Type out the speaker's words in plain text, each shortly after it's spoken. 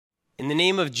In the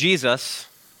name of Jesus,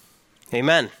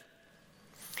 amen.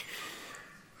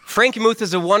 Frankenmuth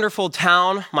is a wonderful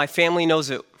town. My family knows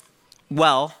it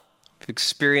well. We've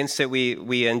experienced it.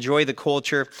 We enjoy the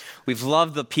culture. We've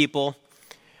loved the people,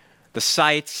 the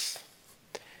sights.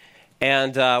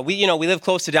 And we live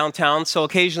close to downtown, so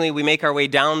occasionally we make our way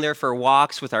down there for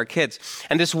walks with our kids.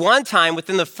 And this one time,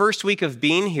 within the first week of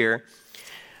being here,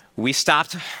 we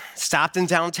stopped in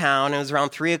downtown. It was around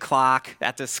 3 o'clock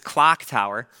at this clock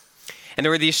tower. And there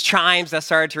were these chimes that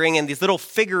started to ring and these little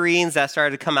figurines that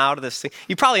started to come out of this thing.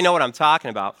 You probably know what I'm talking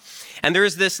about. And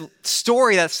there's this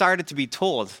story that started to be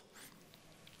told.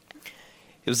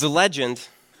 It was the legend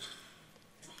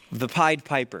of the Pied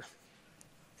Piper.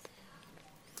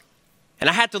 And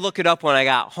I had to look it up when I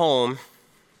got home.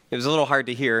 It was a little hard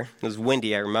to hear. It was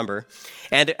windy, I remember.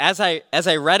 And as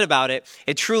I read about it,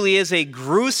 it truly is a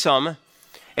gruesome,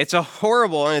 it's a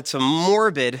horrible, and it's a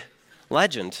morbid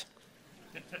legend.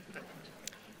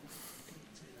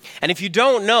 And if you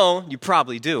don't know, you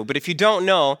probably do, but if you don't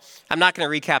know, I'm not going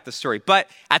to recap the story. But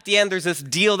at the end, there's this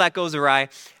deal that goes awry.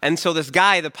 And so this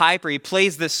guy, the piper, he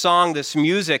plays this song, this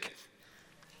music.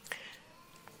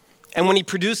 And when he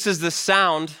produces this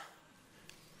sound,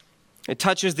 it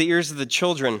touches the ears of the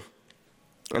children,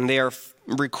 and they are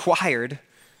required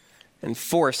and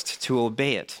forced to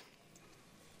obey it.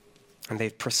 And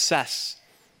they process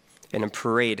in a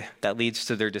parade that leads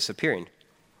to their disappearing.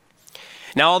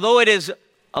 Now, although it is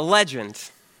a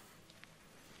legend,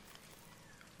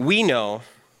 we know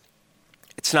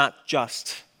it's not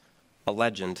just a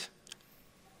legend,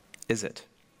 is it?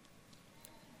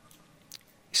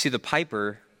 You see, the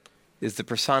piper is the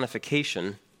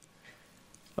personification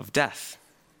of death.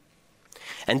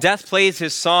 And death plays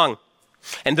his song.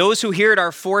 And those who hear it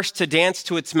are forced to dance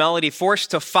to its melody,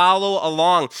 forced to follow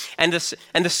along. And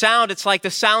the sound, it's like the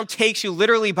sound takes you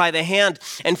literally by the hand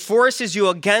and forces you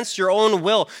against your own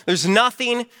will. There's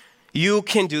nothing you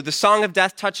can do. The song of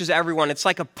death touches everyone. It's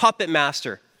like a puppet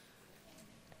master.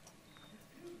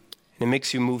 And it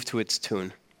makes you move to its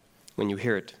tune when you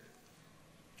hear it.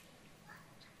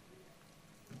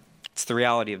 It's the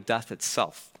reality of death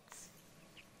itself.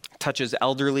 It touches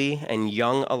elderly and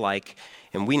young alike.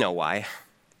 And we know why.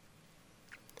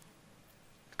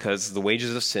 Because the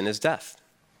wages of sin is death.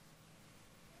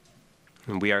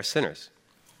 And we are sinners.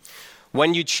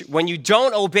 When you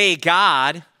don't obey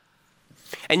God,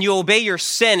 and you obey your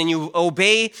sin, and you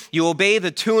obey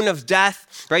the tune of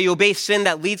death, right? You obey sin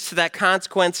that leads to that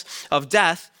consequence of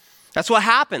death. That's what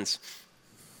happens.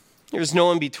 There's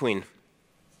no in between.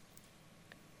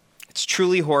 It's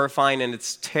truly horrifying and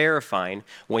it's terrifying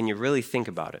when you really think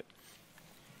about it.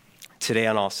 Today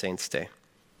on All Saints' Day,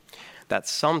 that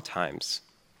sometimes,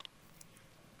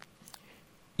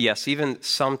 yes, even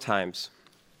sometimes,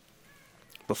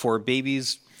 before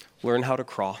babies learn how to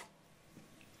crawl,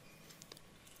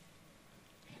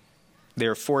 they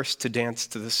are forced to dance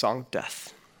to the song of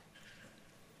death.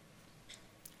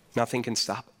 Nothing can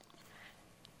stop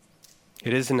it.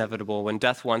 It is inevitable. When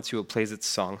death wants you, it plays its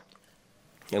song,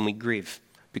 and we grieve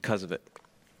because of it.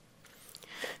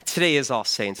 Today is All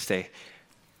Saints' Day.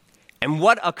 And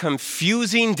what a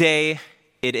confusing day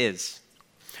it is.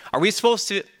 Are we supposed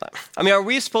to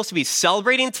be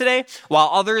celebrating today while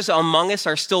others among us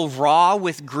are still raw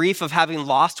with grief of having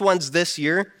lost ones this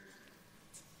year?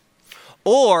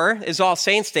 Or is All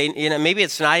Saints' Day, maybe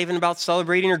it's not even about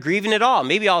celebrating or grieving at all.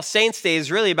 Maybe All Saints' Day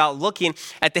is really about looking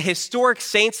at the historic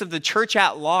saints of the church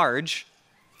at large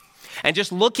and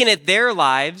just looking at their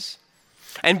lives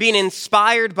and being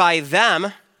inspired by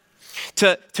them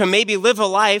to maybe live a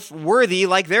life worthy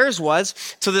like theirs was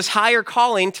to this higher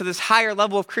calling, to this higher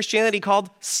level of Christianity called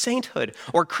sainthood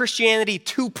or Christianity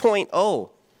 2.0.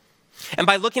 And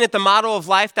by looking at the model of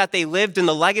life that they lived and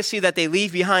the legacy that they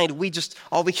leave behind,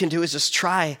 all we can do is just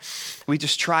try. We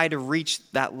just try to reach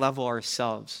that level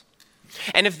ourselves.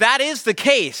 And if that is the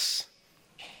case,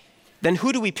 then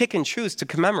who do we pick and choose to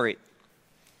commemorate?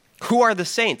 Who are the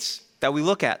saints that we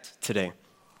look at today?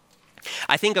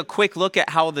 I think a quick look at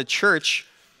how the church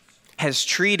has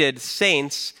treated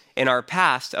saints in our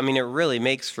past, it really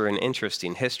makes for an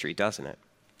interesting history, doesn't it?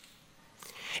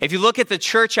 If you look at the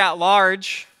church at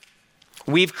large,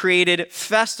 we've created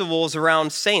festivals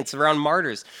around saints, around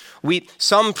martyrs.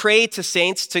 Some pray to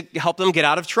saints to help them get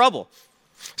out of trouble.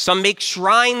 Some make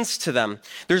shrines to them.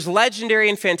 There's legendary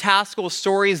and fantastical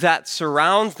stories that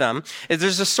surround them.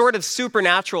 There's a sort of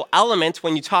supernatural element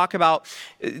when you talk about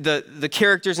the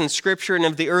characters in Scripture and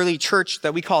of the early church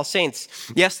that we call saints.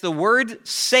 Yes, the word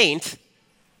saint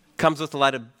comes with a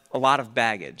lot of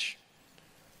baggage.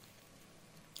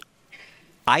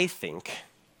 I think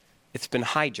it's been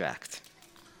hijacked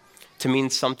to mean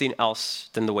something else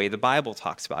than the way the Bible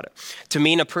talks about it. To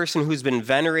mean a person who's been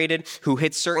venerated, who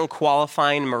hits certain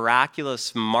qualifying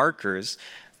miraculous markers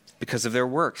because of their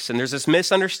works. And there's this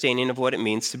misunderstanding of what it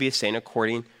means to be a saint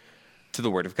according to the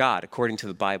Word of God, according to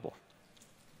the Bible.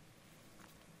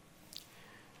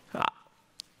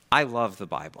 I love the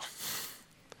Bible.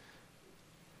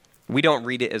 We don't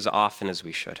read it as often as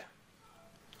we should.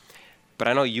 But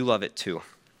I know you love it too.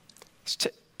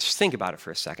 Just think about it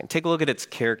for a second. Take a look at its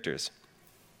characters.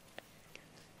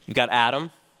 You've got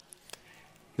Adam.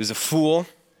 He was a fool.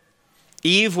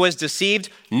 Eve was deceived.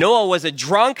 Noah was a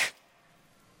drunk.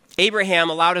 Abraham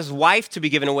allowed his wife to be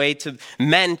given away to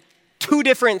men 2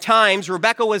 different times.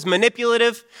 Rebecca was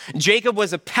manipulative. Jacob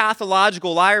was a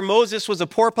pathological liar. Moses was a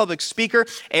poor public speaker.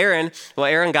 Aaron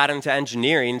got into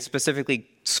engineering, specifically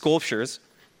sculptures.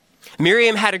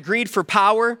 Miriam had a greed for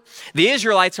power. The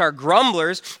Israelites are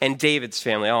grumblers. And David's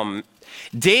family,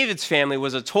 David's family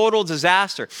was a total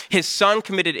disaster. His son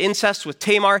committed incest with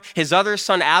Tamar. His other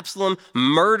son, Absalom,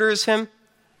 murders him.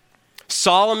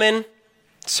 Solomon's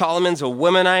a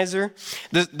womanizer.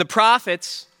 The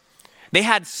prophets, they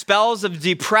had spells of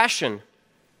depression.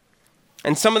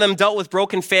 And some of them dealt with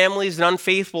broken families and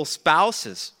unfaithful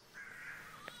spouses.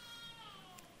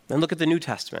 Then look at the New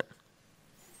Testament.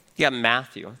 You got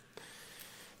Matthew.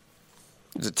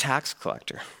 He was a tax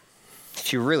collector.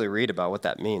 If you really read about what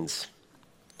that means,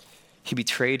 he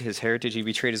betrayed his heritage, he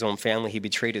betrayed his own family, he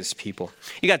betrayed his people.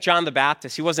 You got John the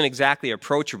Baptist. He wasn't exactly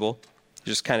approachable,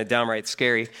 just kind of downright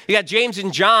scary. You got James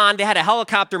and John. They had a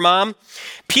helicopter mom.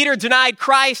 Peter denied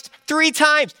Christ 3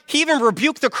 times. He even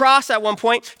rebuked the cross at one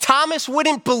point. Thomas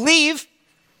wouldn't believe.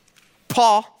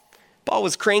 Paul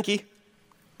was cranky.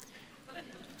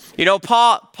 You know,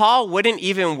 Paul wouldn't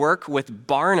even work with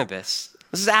Barnabas.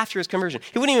 This is after his conversion.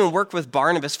 He wouldn't even work with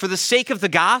Barnabas for the sake of the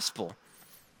gospel.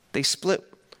 They split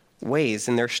ways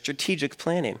in their strategic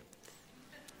planning.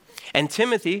 And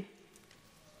Timothy,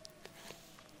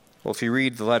 well, if you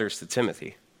read the letters to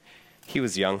Timothy, he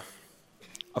was young,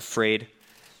 afraid,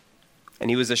 and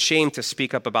he was ashamed to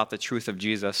speak up about the truth of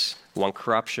Jesus when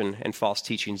corruption and false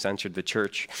teachings entered the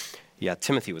church. Yeah,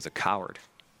 Timothy was a coward.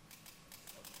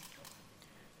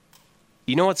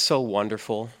 You know what's so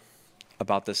wonderful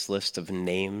about this list of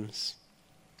names?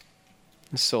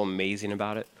 What's so amazing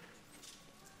about it?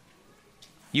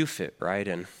 You fit right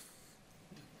in.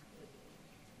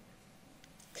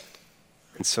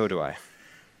 And so do I.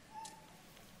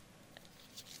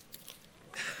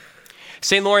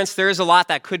 St. Lawrence, there is a lot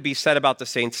that could be said about the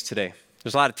saints today.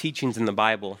 There's a lot of teachings in the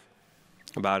Bible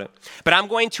about it. But I'm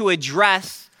going to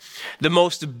address the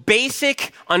most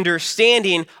basic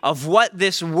understanding of what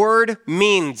this word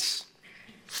means.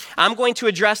 I'm going to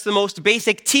address the most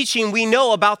basic teaching we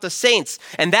know about the saints,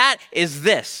 and that is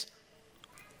this: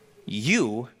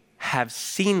 you have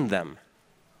seen them.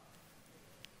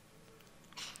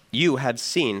 You have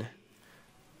seen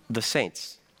the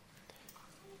saints,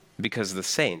 because the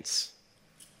saints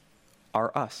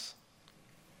are us.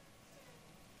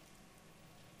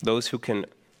 Those who can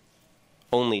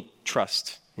only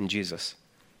trust in Jesus.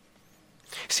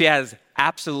 See, it has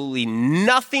absolutely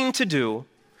nothing to do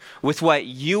with what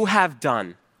you have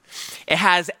done. It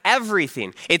has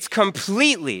everything. It's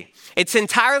entirely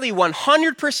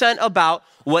 100% about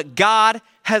what God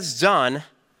has done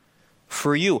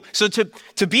for you. So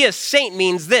to be a saint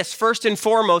means this. First and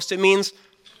foremost, it means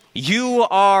you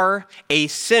are a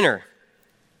sinner.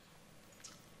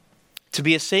 To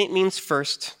be a saint means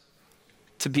first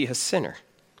to be a sinner.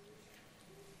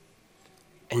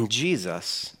 And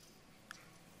Jesus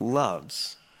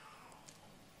loves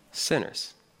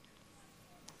sinners.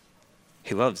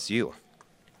 He loves you.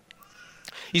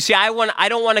 You see, I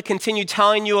don't want to continue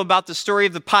telling you about the story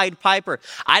of the Pied Piper.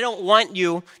 I don't want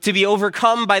you to be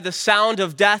overcome by the sound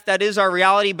of death that is our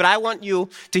reality, but I want you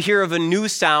to hear of a new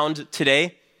sound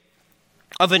today,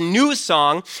 of a new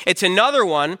song. It's another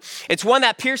one. It's one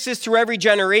that pierces through every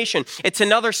generation. It's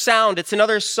another sound. It's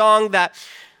another song that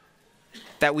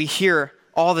we hear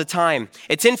all the time.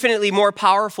 It's infinitely more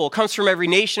powerful. It comes from every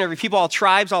nation, every people, all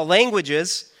tribes, all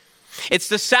languages. It's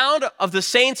the sound of the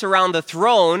saints around the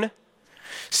throne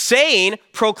saying,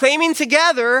 proclaiming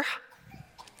together,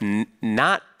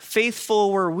 not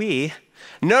faithful were we.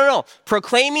 No.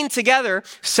 Proclaiming together,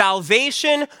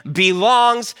 salvation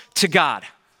belongs to God,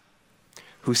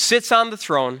 who sits on the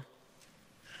throne,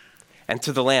 and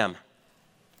to the Lamb.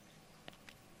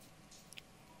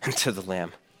 And to the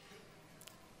Lamb.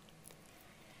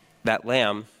 That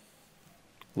Lamb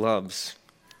loves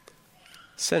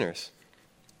sinners.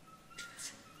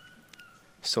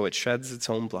 So it sheds its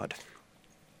own blood.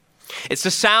 It's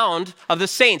the sound of the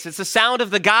saints. It's the sound of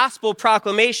the gospel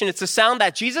proclamation. It's the sound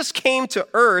that Jesus came to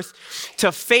earth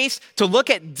to look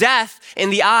at death in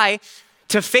the eye,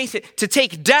 to face it, to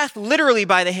take death literally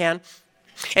by the hand,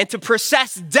 and to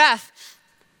process death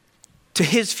to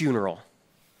his funeral.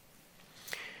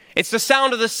 It's the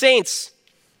sound of the saints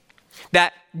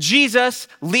that Jesus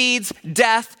leads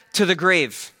death to the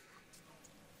grave.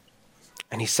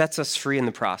 And he sets us free in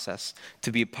the process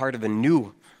to be a part of a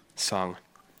new song.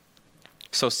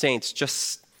 So saints,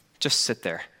 just sit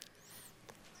there.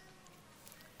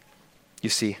 You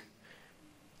see,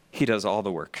 he does all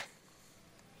the work.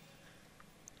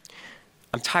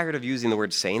 I'm tired of using the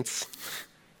word saints.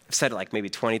 I've said it like maybe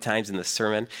 20 times in this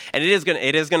sermon, and it is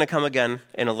going to come again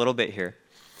in a little bit here.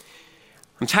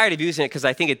 I'm tired of using it because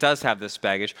I think it does have this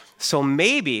baggage. So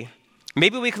maybe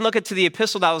we can look into the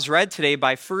epistle that was read today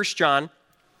by 1 John.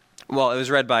 Well, it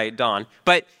was read by Don,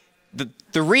 but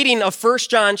the reading of 1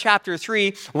 John chapter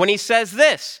 3, when he says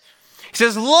this, he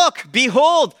says, look,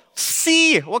 behold,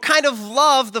 see what kind of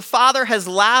love the Father has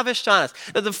lavished on us,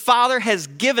 that the Father has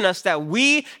given us that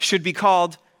we should be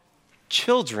called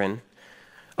children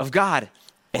of God.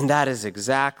 And that is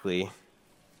exactly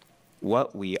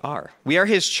what we are. We are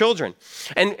his children.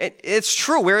 And it's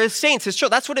true. We're his saints, his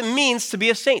children. That's what it means to be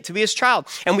a saint, to be his child.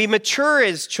 And we mature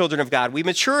as children of God. We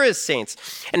mature as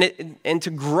saints. And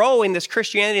to grow in this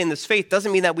Christianity and this faith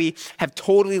doesn't mean that we have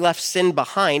totally left sin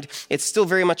behind. It's still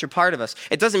very much a part of us.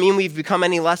 It doesn't mean we've become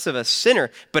any less of a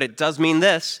sinner, but it does mean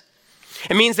this.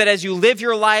 It means that as you live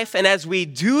your life and as we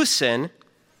do sin,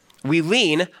 we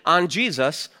lean on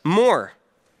Jesus more.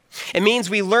 It means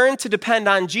we learn to depend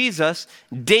on Jesus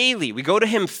daily. We go to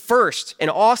him first in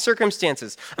all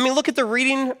circumstances. I mean, look at the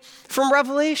reading from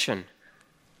Revelation.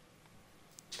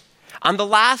 On the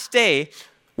last day,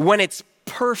 when it's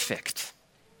perfect,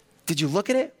 did you look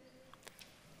at it?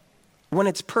 When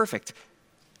it's perfect,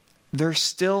 they're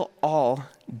still all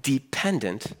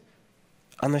dependent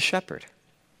on the shepherd.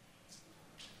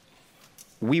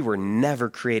 We were never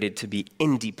created to be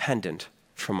independent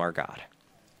from our God.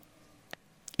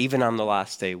 Even on the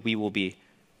last day, we will be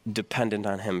dependent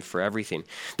on him for everything.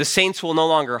 The saints will no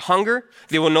longer hunger.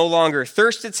 They will no longer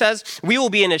thirst, it says. We will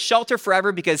be in his shelter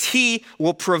forever because he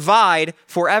will provide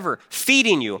forever,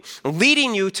 feeding you,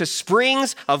 leading you to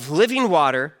springs of living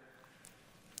water.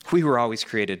 We were always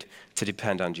created to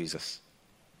depend on Jesus.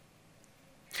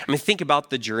 I mean, think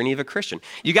about the journey of a Christian.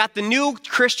 You got the new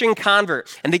Christian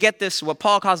convert, and they get this, what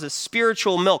Paul calls this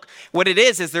spiritual milk. What it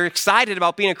is they're excited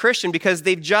about being a Christian because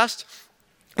they've just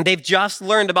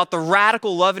learned about the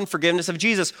radical love and forgiveness of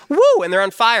Jesus. Woo! And they're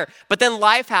on fire. But then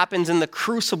life happens and the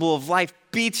crucible of life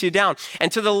beats you down. And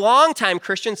to the long-time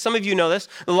Christian, some of you know this,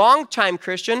 the long-time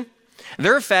Christian,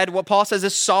 they're fed what Paul says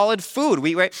is solid food.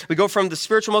 We go from the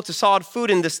spiritual milk to solid food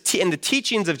in the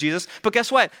teachings of Jesus. But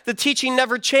guess what? The teaching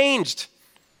never changed.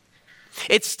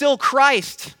 It's still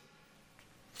Christ.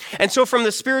 And so from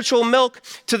the spiritual milk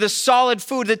to the solid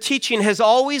food, the teaching has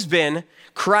always been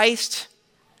Christ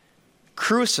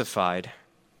crucified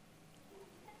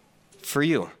for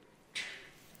you.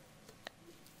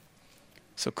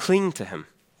 So cling to him.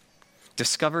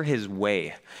 Discover his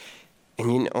way.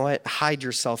 And you know what? Hide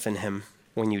yourself in him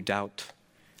when you doubt.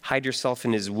 Hide yourself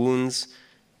in his wounds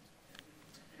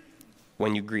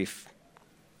when you grieve.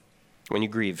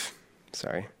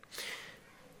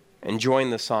 And join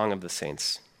the song of the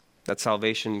saints, that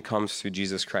salvation comes through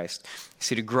Jesus Christ.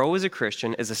 See, to grow as a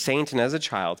Christian, as a saint, and as a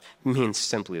child means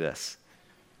simply this: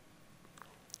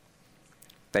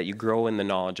 that you grow in the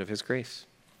knowledge of his grace.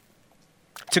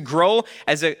 To grow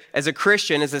as a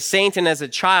Christian, as a saint, and as a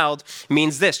child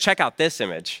means this. Check out this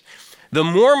image. The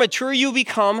more mature you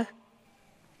become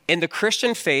in the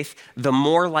Christian faith, the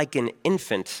more like an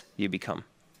infant you become.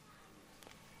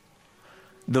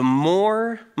 The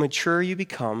more mature you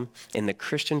become in the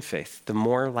Christian faith, the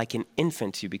more like an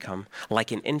infant you become.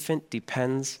 Like an infant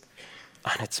depends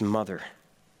on its mother.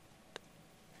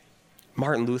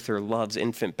 Martin Luther loves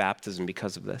infant baptism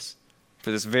because of this.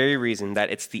 For this very reason, that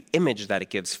it's the image that it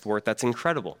gives forth that's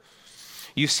incredible.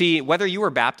 You see, whether you were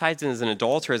baptized as an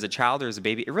adult or as a child or as a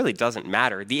baby, it really doesn't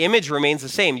matter. The image remains the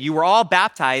same. You were all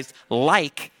baptized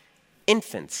like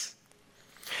infants,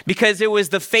 because it was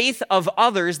the faith of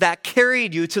others that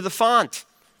carried you to the font.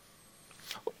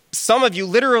 Some of you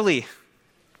literally.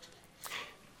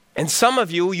 And some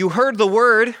of you heard the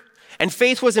word and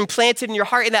faith was implanted in your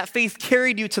heart, and that faith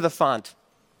carried you to the font.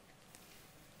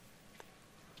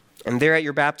 And there at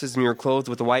your baptism, you were clothed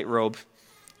with a white robe,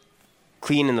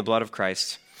 clean in the blood of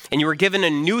Christ. And you were given a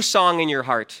new song in your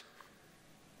heart.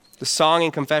 The song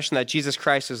and confession that Jesus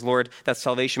Christ is Lord, that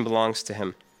salvation belongs to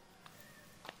him.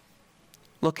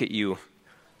 Look at you,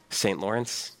 St.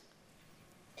 Lawrence,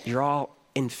 you're all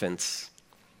infants.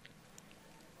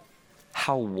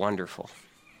 How wonderful.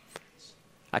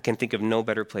 I can think of no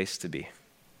better place to be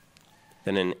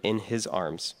than in his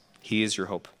arms. He is your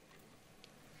hope.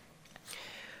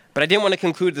 But I didn't want to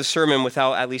conclude the sermon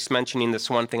without at least mentioning this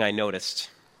one thing I noticed.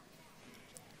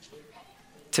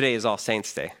 Today is All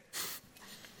Saints' Day.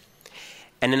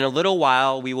 And in a little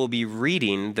while, we will be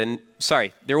reading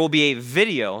there will be a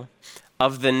video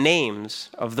of the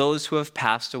names of those who have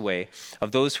passed away,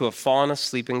 of those who have fallen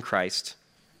asleep in Christ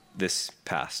this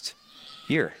past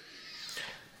year.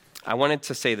 I wanted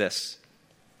to say this.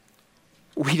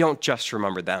 We don't just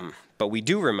remember them, but we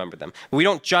do remember them. We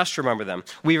don't just remember them.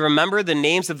 We remember the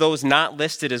names of those not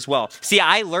listed as well. See,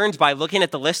 I learned by looking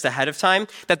at the list ahead of time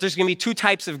that there's going to be two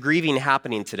types of grieving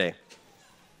happening today.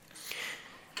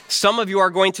 Some of you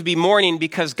are going to be mourning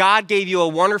because God gave you a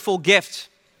wonderful gift.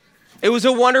 It was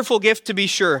a wonderful gift, to be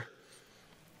sure.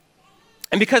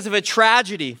 And because of a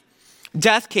tragedy,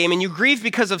 death came, and you grieve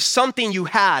because of something you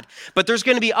had. But there's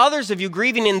going to be others of you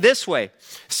grieving in this way.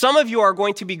 Some of you are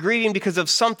going to be grieving because of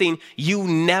something you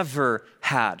never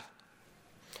had.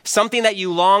 Something that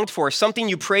you longed for, something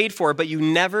you prayed for, but you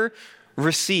never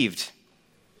received.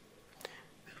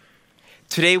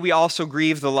 Today, we also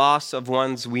grieve the loss of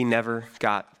ones we never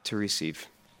got to receive.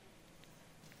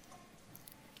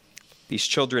 These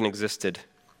children existed,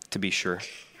 to be sure,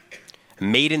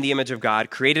 made in the image of God,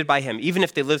 created by him, even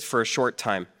if they lived for a short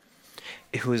time.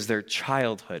 It was their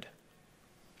childhood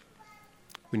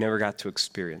we never got to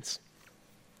experience.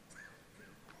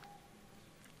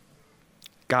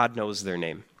 God knows their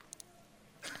name.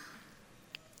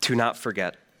 Do not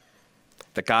forget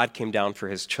that God came down for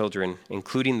his children,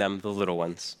 including them, the little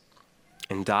ones,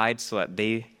 and died so that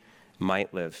they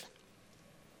might live.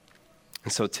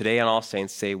 And so today on All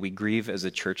Saints' Day, we grieve as a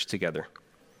church together,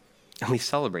 and we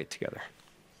celebrate together.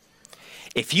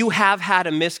 If you have had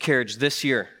a miscarriage this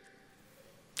year,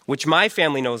 which my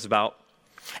family knows about,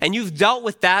 and you've dealt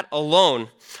with that alone,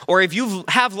 or if you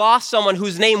have lost someone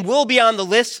whose name will be on the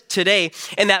list today,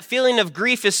 and that feeling of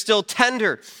grief is still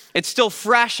tender, it's still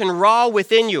fresh and raw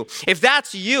within you, if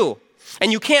that's you,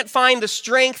 and you can't find the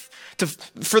strength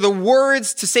for the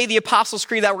words to say the Apostles'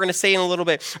 Creed that we're going to say in a little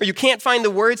bit, or you can't find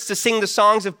the words to sing the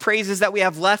songs of praises that we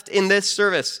have left in this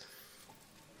service,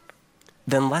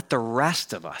 then let the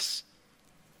rest of us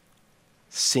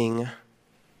sing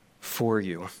for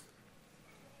you.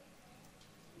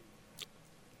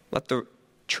 Let the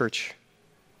church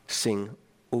sing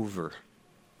over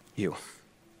you.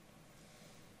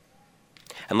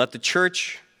 And let the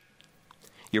church,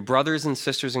 your brothers and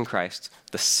sisters in Christ,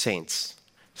 the saints,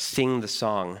 sing the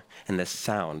song and the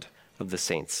sound of the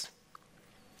saints.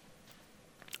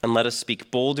 And let us speak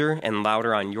bolder and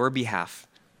louder on your behalf.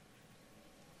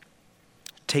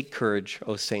 Take courage,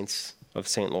 O saints of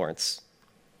St. Lawrence,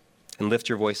 and lift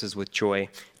your voices with joy.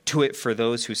 Do it for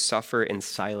those who suffer in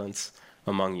silence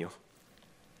among you.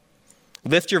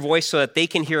 Lift your voice so that they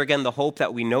can hear again the hope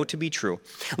that we know to be true.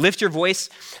 Lift your voice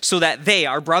so that they,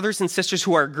 our brothers and sisters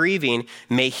who are grieving,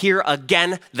 may hear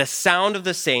again the sound of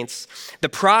the saints, the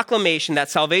proclamation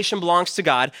that salvation belongs to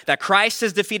God, that Christ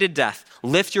has defeated death.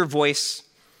 Lift your voice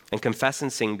and confess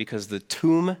and sing, because the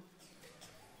tomb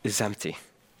is empty,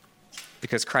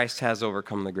 because Christ has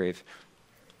overcome the grave,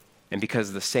 and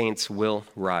because the saints will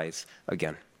rise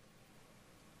again.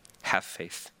 Have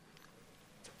faith.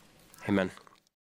 Amen.